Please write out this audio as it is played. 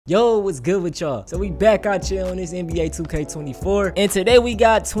Yo, what's good with y'all? So we back out here on this NBA 2K24, and today we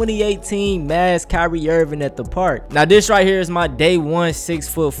got 2018 MASKED Kyrie Irving at the park. Now this right here is my day one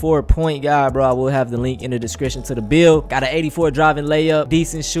 6'4" point guard, bro. I will have the link in the description to the build. Got an 84 driving layup,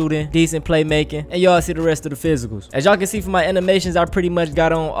 decent shooting, decent playmaking, and y'all see the rest of the physicals. As y'all can see from my animations, I pretty much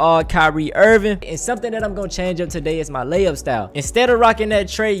got on all Kyrie Irving, and something that I'm gonna change up today is my layup style. Instead of rocking that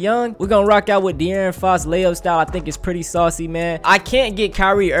Trae Young, we're gonna rock out with De'Aaron Fox layup style. I think it's pretty saucy, man. I can't get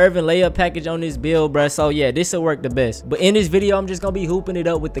Kyrie Irving layup package on this build, bruh, so yeah, this will work the best. But in this video, I'm just gonna be hooping it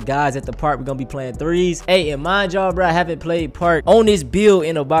up with the guys at the park. We're gonna be playing threes. Hey, and mind y'all, bruh, I haven't played park on this build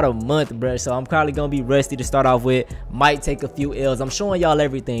in about a month, bruh, so I'm probably gonna be rusty to start off with. Might take a few L's. I'm showing y'all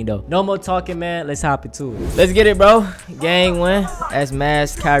everything though. No more talking, man. Let's hop into it. Let's get it, bro. Game one. That's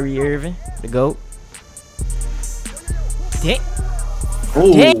MASKED Kyrie Irving, the GOAT. Damn.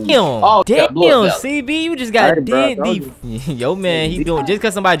 Ooh. Damn, Oh, damn, yeah, CB, you just got hey, deep. Yo, man, he doing just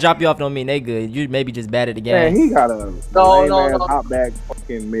because somebody drop you off don't mean they good. You maybe just bad at the game. Man, he got a no. hot bag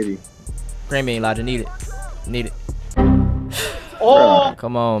fucking midi. Grammy, Elijah, need it. Oh,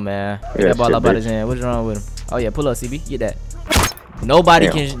 Come on, man. Get Yeah, that ball shit, up out his hand. What's wrong with him? Oh yeah, pull up, CB. Get that. Nobody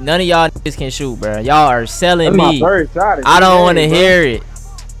can. None of y'all niggas can shoot, bro. Y'all are selling That's me. my first shot. I don't want to hear it.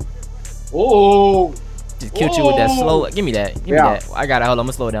 oh. Just killed you with that slow. Give me that. Give me that. I got it. Hold on. I'm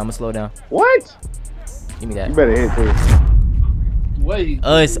gonna slow down. What? Give me that. You better hit too. Wait.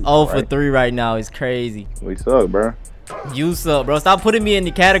 It's 0 for 3 right now. It's crazy. We suck, bro. You suck, bro. Stop putting me in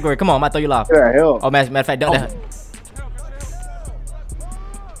the category. Come on, I might throw you off. What the hell? Oh, matter of fact, don't.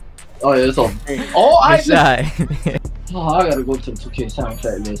 Oh, yeah, it's on. Oh, I Good shot. I gotta go to the 2K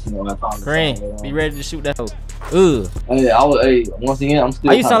soundtrack list. You know, I found Green, be ready to shoot that hoe. Ooh. Hey, once again, I'm still.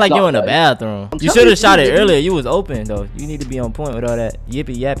 Oh, you sound like you in the bathroom. You should have shot it earlier. You was open though. You need to be on point with all that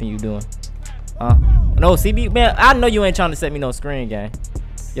yippy yapping you doing. No, CB, man. I know you ain't trying to set me no screen, gang.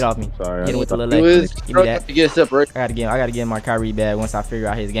 Get off me. Sorry. Get it with the little leg. Give me that. To get separate. I gotta get my Kyrie bag once I figure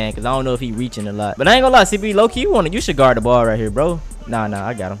out his game, cause I don't know if he reaching a lot. But I ain't gonna lie, CB, low key, you should guard the ball right here, bro. Nah,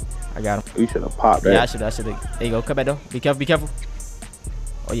 I got him. You should have popped that. Yeah, I should. There you go. Come back though. Be careful.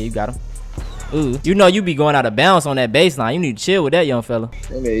 Oh yeah, you got him. Ooh, you know you be going out of bounds on that baseline. You need to chill with that, young fella.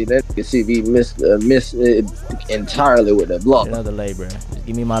 That CV miss entirely with that block. Another lay, bro. Just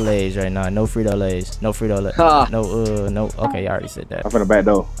give me my legs right now. No Frito lays. No Frito lays. Ha. No. Okay, I already said that. I'm finna back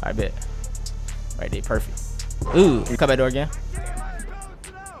door. I bet. Right there, perfect. Ooh, come back door again.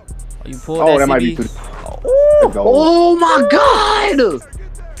 Oh, you pulled that. That might be CB. too. Oh my God!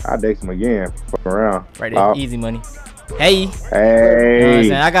 I dex him again. Fuck around. Right there, easy money. Hey. You know what I'm Hey.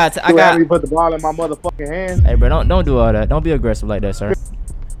 saying? I got. Me put the ball in my motherfucking hand. Hey, bro, don't do all that. Don't be aggressive like that, sir.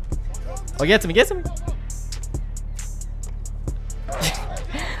 Oh, get to me.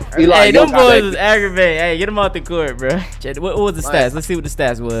 Hey, them boys is aggravating. Hey, get them off the court, bro. What was the stats? Let's see what the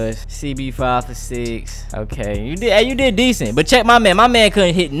stats was. CB 5 for 6. Okay, you did decent. But check my man. My man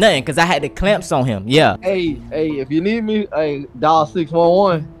couldn't hit nothing because I had the clamps on him. Yeah. Hey, if you need me, hey, dial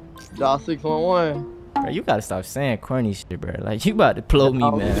 611. Dial 611. Bro, you gotta stop saying corny shit, bro. Like, you about to blow me,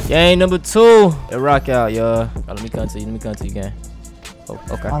 man. Game number 2. It rock out, y'all. Oh, let me come to you, gang. Oh,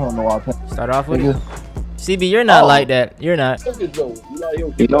 okay. I don't know why. Start off with it. CB, you're not like that. You're not.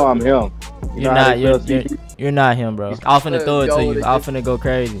 You know I'm him. You're not him, bro. I'm finna throw it to you. I'm finna go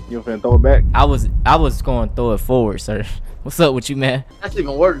crazy. You finna throw it back? I was going to throw it forward, sir. What's up with you, man? That's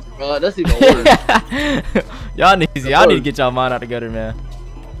even worse, bro. That's even worse. y'all need to get y'all mind out together, man.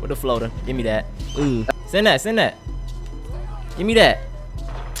 With a floater. Give me that. Ooh. Send that. Give me that.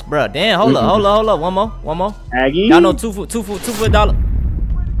 Bro, damn. Hold up. One more. Aggie. Y'all know two for $1.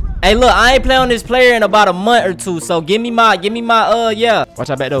 Hey, look, I ain't playing on this player in about a month or two, so give me my, yeah. Watch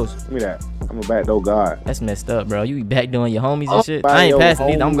out back those. Give me that. I'm a back door guard. That's messed up, bro. You be back doing your homies and shit. I ain't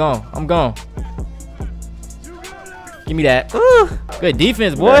passing either. I'm gone. Give me that. Ooh, good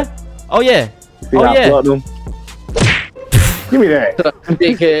defense, boy. Oh yeah. Give me that.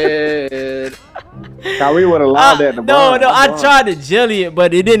 Dickhead. Kyrie would have allowed that to No, I tried to jelly it,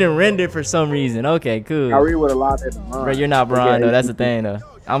 but it didn't render for some reason. Okay, cool. Kyrie would have allowed that to run. Bro, you're not Brian, though. That's the thing, though.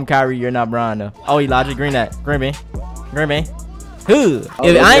 I'm Kyrie, you're not Brian, though. Oh, Elijah, green bean. Who?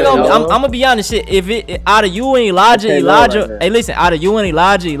 I'm gonna be honest, shit. If it out of you and Elijah, hey, listen, out of you and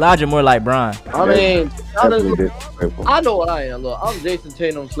Elijah more like Brian. I mean, Definitely disrespectful. I know what I am. Look, I'm Jason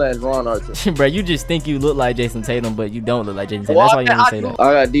Tatum / Ron Artest. Bro, you just think you look like Jason Tatum, but you don't look like Jason Tatum. That's why you want to say that.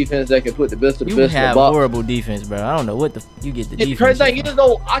 I got defense that can put the best of the You best in the have box. horrible defense, bro. I don't know what the you get the The defense. crazy thing from. is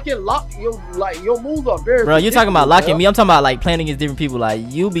though, I can lock your moves are very. Bro, you're talking about predictable, locking bro. me. I'm talking about like playing against different people. Like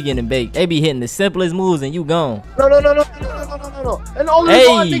you be getting baked. They be hitting the simplest moves and you gone. No. And the only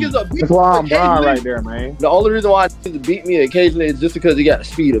reason why Hey. niggas are beat That's why I'm Brian occasionally- right there, man. The only reason why niggas beat me occasionally is just because he got the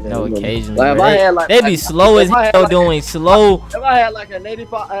speed of it. No, you know? occasionally. Like, if bro. I had, like- They be slow as if I had, hell like- doing slow. If I had like an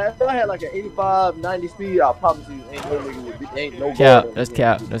 85, if I had like an 85, 90 speed, I promise you ain't no nigga would be, ain't no Cap, guard. that's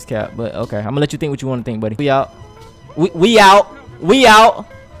cap, that's cap. But okay, I'm gonna let you think what you want to think, buddy. We out. We out.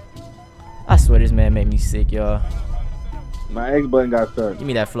 I swear this man made me sick, y'all. My X button got stuck. Give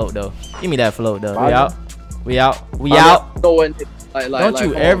me that float though. We Fine. out. We out. No one, Don't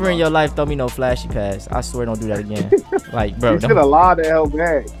you ever in your life throw me no flashy pass. I swear don't do that again. Like, bro, You should don't, have lied that hell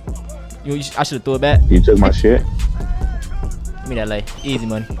back. I should have threw it back. You took my shit. Give me that lay. Easy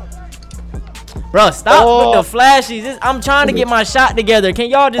money. Bro, stop with the flashies. I'm trying to get my shot together. Can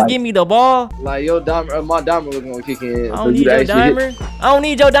y'all just give me the ball? Like your dimer, my dimer was gonna kick in. I don't need your dimer. I don't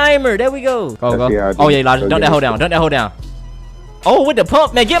need your dimer. There we go. Go. Oh yeah, Elijah. Dunk that hold down. Oh, with the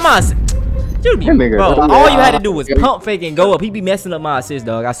pump, man. Get my. Dude, nigga, bro, don't all do you that. had to do was pump fake and go up. He be messing up my assist,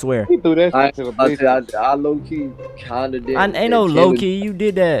 dog. I swear. He threw that shit to the bitch. I low key kinda did. Ain't no low key. You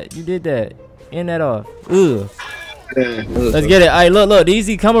did that. End that off. Ugh. Let's get it. All right, look. These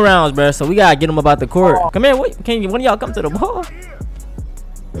come arounds, bro. So we gotta get them about the court. Come here. Wait, can one of y'all come to the ball?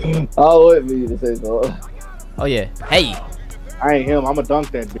 I'll wait for you to say so. Oh yeah. Hey, I ain't him. I'ma dunk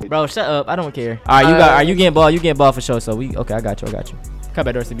that bitch. bro, shut up. I don't care. All right, are you getting ball? You getting ball for sure. So we okay. I got you. Come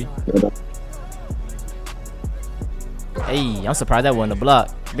back, Dorsey B. Hey, I'm surprised that wasn't a block.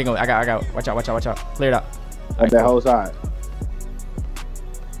 Big one. I got. Watch out. Clear it out. Like that whole side.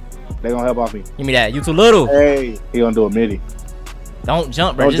 They gonna help off me. Give me that. You too little. Hey, he gonna do a midi. Don't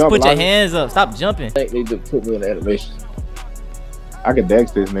jump, bro. Don't Just jump, put your Elijah. hands up. Stop jumping. I think they just put me in the animation. I can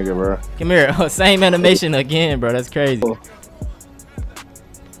dex this nigga, bro. Come here. Same animation again, bro. That's crazy.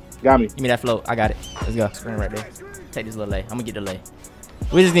 Got me. Give me that float. I got it. Let's go. Screen right there. Take this little lay. I'm gonna get the lay.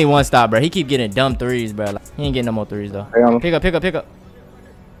 We just need one stop, bro. He keep getting dumb threes, bro. Like, he ain't getting no more threes though. Hey, Pick up.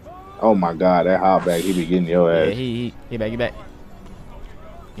 oh my god, that hop back, he be getting your Yeah, ass. he back.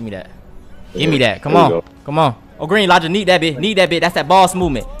 Give me that. Come There you on. Come on. Oh, Green, Elijah, need that bit. That's that boss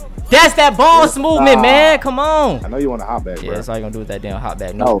movement. That's that boss movement, man. Come on. I know you want to hop back, Yeah, bro. that's all you gonna do with that damn hot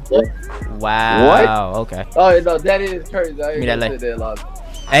back. No, No. bro. Wow. Okay. Oh no, that is crazy. I Give me that ain't lay. gonna say that lot.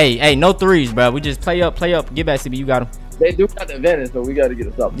 Hey, no threes, bro. We just play up. Get back, CB. You got him. They do got the advantage, so we gotta get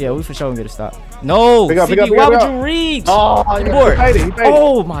a stop. Yeah, we for sure gonna get a stop. No, Pick up, CB, pick up, pick why up, would pick you reach? Oh, Get yeah. board. He paid it.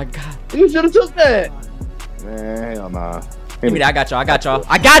 Oh my god. You should have took that. Man, hell nah. Give me that. I got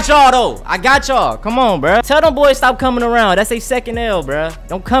y'all though. I got y'all. Come on, bro. Tell them boys stop coming around. That's a second L, bro.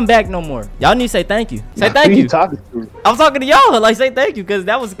 Don't come back no more. Y'all need to say thank you. Say thank Who you. you talking to? I'm talking to y'all. Like say thank you, cause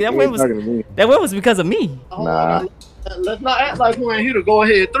that win was talking to me. because of me. Nah. Let's not act like we ain't here to go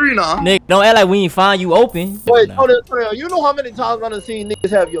ahead 3 now. Nick, don't act like we ain't find you open. Wait, No. hold that. You know how many times I done seen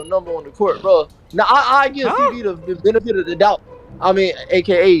niggas have your number on the court, bro? Now I give Huh? CD the benefit of the doubt. I mean,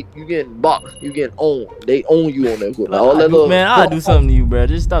 AKA you getting boxed, you getting owned. They own you on that court. Now, all that little, Man, I'll do something to you, bro.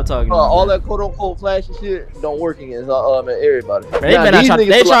 Just stop talking to me. all bro. that quote unquote flashy shit don't work against everybody. Bro, they Now, better not these try, niggas they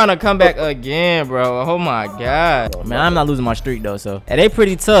feel like- trying to come back again, bro. Oh my god. Man, I'm not losing my streak though, so. And they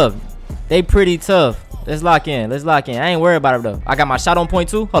pretty tough. Let's lock in. I ain't worried about it though. I got my shot on point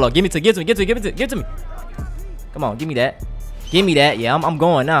too. Hold on, give it to me. Come on, give me that. Yeah, I'm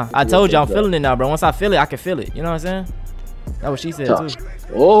going now. I told you I'm feeling it now, bro. Once I feel it, I can feel it. You know what I'm saying? That's what she said too.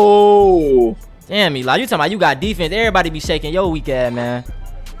 Oh, Damn, Eli, you talking about you got defense. Everybody be shaking your weak ass, man.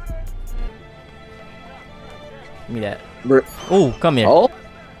 Give me that. Ooh, come here. oh,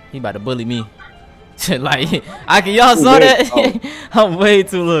 He about to bully me. Like, y'all saw that? I'm way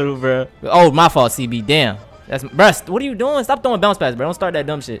too little, bro. Oh, my fault, CB. Damn. That's, bruh, what are you doing? Stop throwing bounce pass, bro. Don't start that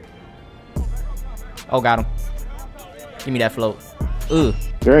dumb shit. Oh, got him. Give me that float. Ugh.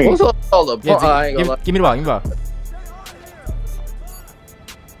 Green. what's all the? Yeah, I ain't gonna lie. give me the ball.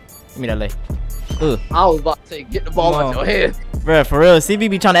 Give me that lay. Ugh. I was about to say, get the ball Come out on. your head. Bro, for real, CB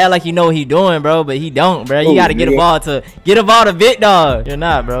be trying to act like you know what he doing, bro, but he don't, bro. You Oh, gotta get a man. ball to big dog. You're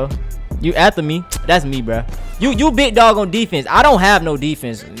not, bro. You after me. That's me, bro. You big dog on defense. I don't have no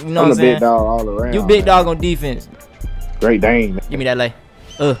defense. You know what I'm I'm the saying? big dog all around. You big man. dog on defense. Great Dane. Give me that lay.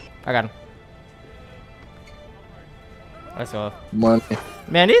 I got him. Let's go. Money.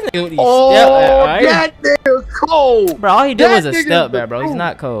 Man, these niggas with these Oh, step back, right? that nigga's cold. Bro, all he did That was a nigga's step back, bro. He's cold.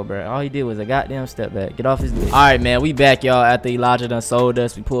 not cold, bro. All he did was a goddamn step back. Get off his dick. All right, man. We back, y'all. After Elijah done sold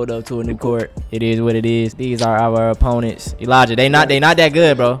us, we pulled up to a new court. It is what it is. These are our opponents. Elijah, they not that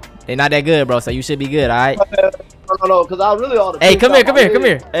good, bro. They not that good, bro. So you should be good, all right? No, because I really ought to. Hey, come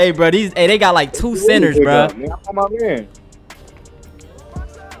here. Hey, bro, they got like 2 centers, bro. Man, I'm my man.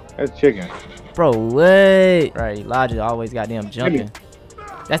 That's chicken. Bro, what? Right, Elijah always got them jumping.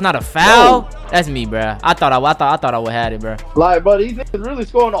 That's not a foul. That's me, bro. I thought I would have it, bro. Like, bro, these niggas really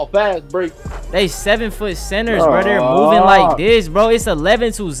scoring off fast break. They 7-foot centers, bro. They're moving like this, bro. It's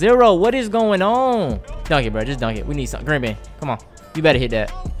 11-0. What is going on? Dunk it, bro. Just dunk it. We need some green bean. Come on. You better hit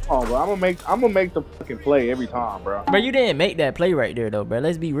that. Oh, bro, I'm gonna make the fucking play every time, bro. Bro, you didn't make that play right there, though, bro.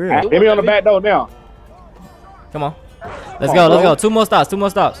 Let's be real. Hit me on the back door now. Come on. Let's go. 2 more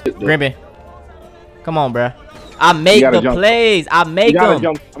stops. Green bean. Come on, bro. I make the plays. I make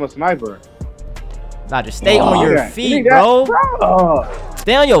them. I'm a sniper. Elijah, stay on your feet, bro.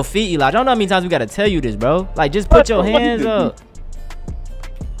 Stay on your feet, Elijah. I don't know how many times we gotta tell you this, bro. Like, just put your hands up.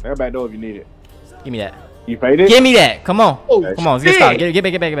 There back door if you need it. Give me that. You paid it? Give me that. Come on. Oh, Come on. Let's get started.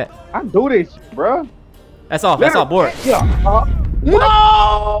 Get back. I do this, bro. That's off. Board. Yeah.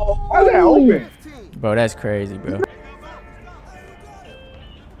 No! How's that open? Bro, that's crazy, bro.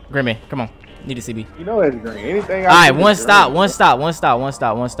 Grimmy, come on. Need a CB. You know that's green. Anything. All right, one stop. I got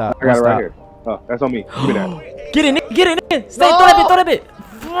it right here. Oh, that's on me. Give me that. Get in. Stay. Throw that bit.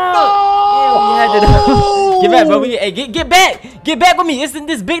 Yeah, we had to. Get back, bro. Hey, get back. Get back with me. It's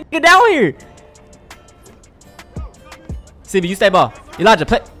this big nigga down here. CB, you stay ball. Elijah,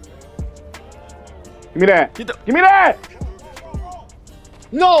 play. Give me that. Give me that.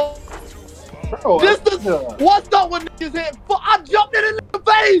 No. Bro, This is what's up with niggas head. I jumped it in the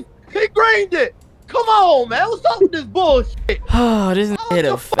face. He greened it. Come on, man. What's up with this bullshit? Oh, this nigga hit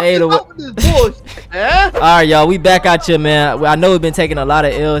a What's fadeaway. up with this bullshit, man? All right, y'all. We back at you, man. I know we've been taking a lot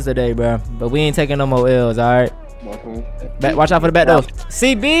of L's today, bro. But we ain't taking no more L's, all right? Watch out for the back door.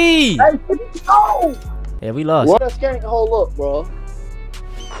 CB. Hey, no. Yeah, we lost. What? That can't hold up, bro.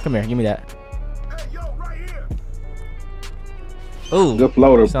 Come here. Give me that. Ooh. Good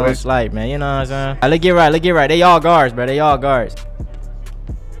floater, Sounds boy. slight, man. You know what I'm saying? All right, let's get right. They all guards, bro. Give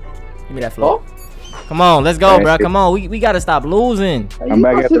me that float. Oh? Come on, let's go, bro. Come on. We gotta stop losing. I'm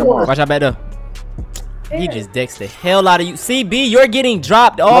back after the mark. Watch out back there. He just decks the hell out of you. CB, you're getting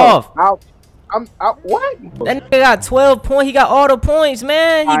dropped off. I'm out. What? That nigga got 12 points. He got all the points,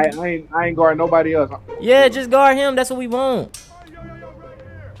 man. I ain't guarding nobody else. Yeah, just guard him. That's what we want.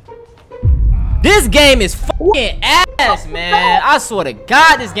 This game is fucking ass, man. I swear to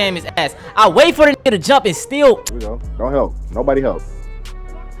God, this game is ass. I wait for the nigga to jump and steal. Here we go. Don't help. Nobody help.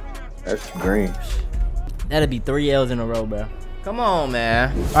 That's green. That'll be 3 L's in a row, bro. Come on,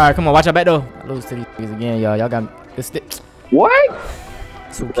 man. All right, come on. Watch out back though. I lose to these niggas again, y'all. Y'all got the stick. What?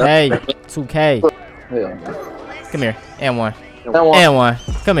 2K. Yeah. Come here. And one.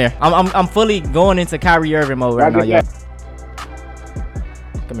 Come here. I'm fully going into Kyrie Irving mode right now, y'all.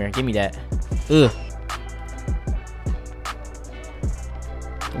 Come here. Give me that. Ugh.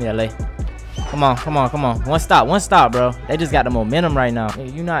 Give me that lay. Come on. One stop, bro. They just got the momentum right now. Hey,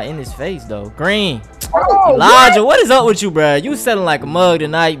 you not in his face though. Green. Oh, Elijah, what is up with you, bro? You selling like a mug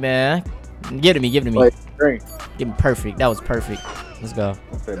tonight, man. Give it to me. Wait, green. Give me perfect. That was perfect. Let's go.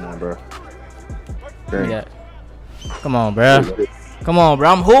 Bro. Yeah. Come on, bro.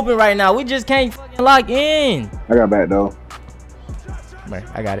 I'm hooping right now. We just can't fucking lock in. I got back though. Bro,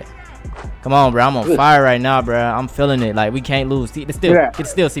 I got it. Come on, bro. I'm on fire right now, bro. I'm feeling it. Like, we can't lose. Get the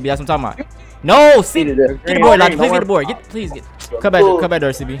steal, CB. That's what I'm talking about. No, CB. Get the board, Elijah. Please get the board. Please get. Come back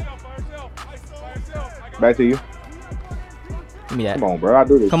there, CB. Back to you. Give me that. Come on, bro. I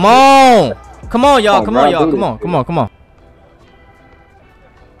do this. Come on, y'all. Come on.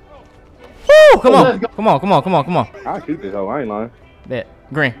 Woo! Come on. I'll shoot this hoe. I ain't lying. Bet.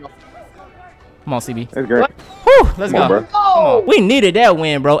 Green. Come on, CB. That's great. Woo! Let's go. Bro. Come on. We needed that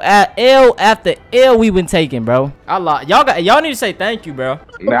win, bro. At L after L, we been taking, bro. Y'all need to say thank you, bro.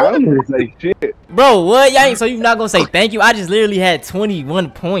 Nah, I don't need to say shit. Bro, what? Y'all ain't, so you not gonna say thank you? I just literally had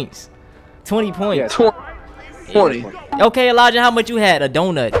 21 points. 20 points. Yeah, 20. Okay, Elijah, how much you had? A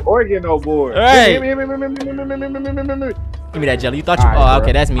donut. Oregon no board. All right. Give Give me that jelly. You thought you? Right, oh,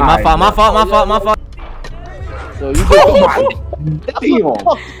 okay, that's me. My fault. So you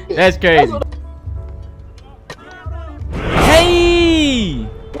That's crazy. Hey.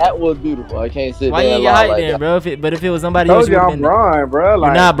 That was beautiful. I can't sit Why there you and lie hype like then, that. bro? But if it was somebody Told else, you you would I'm been. Brian, bro. Like,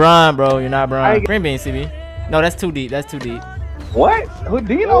 You're not Brian, bro. You're not Brian. Green bean, CB. No, that's too deep. What? Who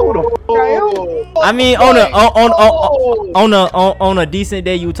do you know who the fuck I am? I mean, on a decent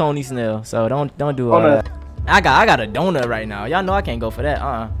day, you Tony Snell. So don't do all that. I got a donut right now. Y'all know I can't go for that.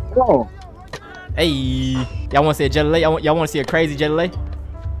 Come on. Hey, y'all want to see a jelly lay? Y'all want to see a crazy jelly lay?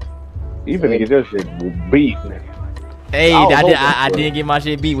 You finna get your shit beat. Hey, I didn't get my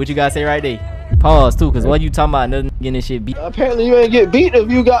shit beat. What you gotta say right there? Pause too, cause what you talking about? Nothing getting this shit beat. Apparently you ain't get beat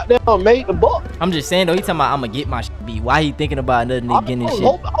if you got down made the buck. I'm just saying though. He talking about I'm gonna get my shit beat. Why he thinking about nothing getting this shit?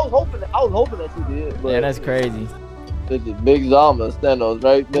 I was hoping that you did. But yeah, that's crazy. This is Big Zama Stanos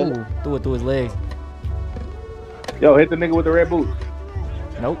right there. Threw it through his legs. Yo, hit the nigga with the red boots.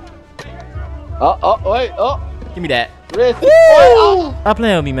 Nope. Wait, Give me that. Woo! Stop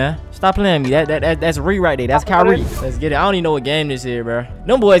playing with me, man. Stop playing with me. That's Ree right there. That's Kyrie. Let's get it. I don't even know what game this is, bro.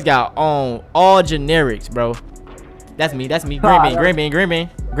 Them boys got on all generics, bro. That's me. Green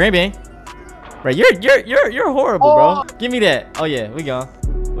bean. Bro, you're horrible, bro. Give me that. Oh yeah, we gone.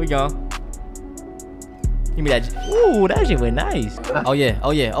 Give me that. Ooh, that shit went nice. Oh yeah.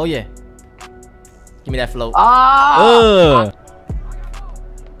 Give me that float.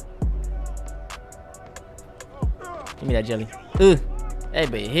 Give me that jelly. That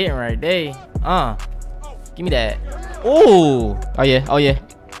be hitting right there. Give me that. Ooh. Oh yeah.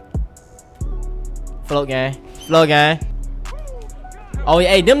 Float gang. Oh yeah.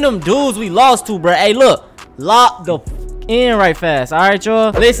 Hey, them dudes we lost to, bro. Hey, look. Lock the in right fast. All right,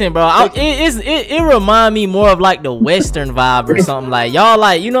 y'all. Listen, bro. It remind me more of like the Western vibe or something. Like y'all,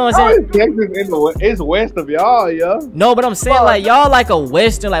 like, you know what I'm saying? Texas it's west of y'all, yo. No, but I'm saying like y'all like a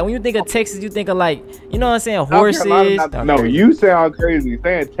Western. Like when you think of Texas, you think of like, you know what I'm saying, horses. No, you sound crazy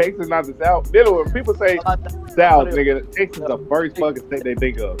saying Texas not the South. Then when people say South, nigga, Texas is the first fucking state they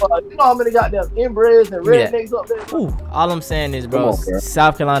think of. You know how many goddamn inbreds and rednecks up there? Ooh, all I'm saying is, bro,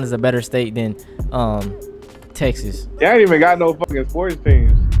 South Carolina is a better state than Texas. They ain't even got no fucking sports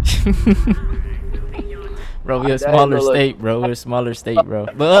teams. Bro, we're a smaller state, bro. We're a smaller state, bro.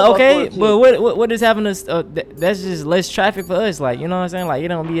 But okay, but what is having us? That's just less traffic for us. Like, you know what I'm saying? Like, it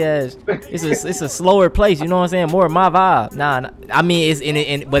don't be as it's a slower place. You know what I'm saying? More my vibe. Nah, I mean it's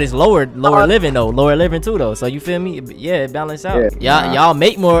but it's lower living though. Lower living too though. So you feel me? Yeah, it balance out. Yeah, y'all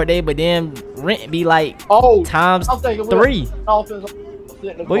make more a day, but then rent be like times 3.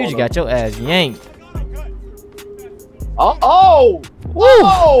 Boy, you just got your ass yanked. I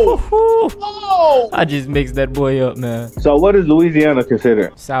just mixed that boy up, man. So what is Louisiana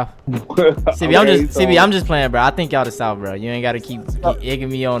considered? South. CB, I'm just playing, bro. I think y'all the South, bro. You ain't gotta keep egging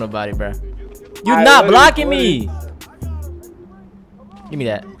me on about it, bro. You not blocking me. Give me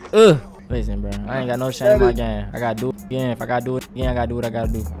that. Listen, bro. I ain't got no shame in my game. I gotta do it again. If I gotta do it again, I gotta do what I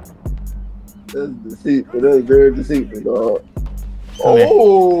gotta do. That's deceitful. That's very deceitful, dog.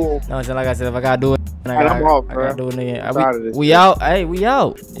 No, like I said, if I gotta do it, I'm off, bro. I gotta do it again. We out. Hey, we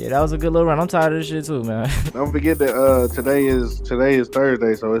out. Yeah, that was a good little run. I'm tired of this shit too, man. Don't forget that today is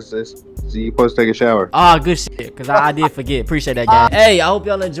Thursday, so it's you supposed to take a shower. Ah, good shit, cause I did forget. Appreciate that, guys. Hey, I hope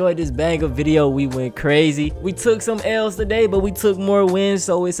y'all enjoyed this banger video. We went crazy. We took some L's today, but we took more wins,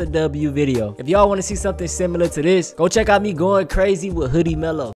 so it's a W video. If y'all want to see something similar to this, go check out me going crazy with Hoodie Mello.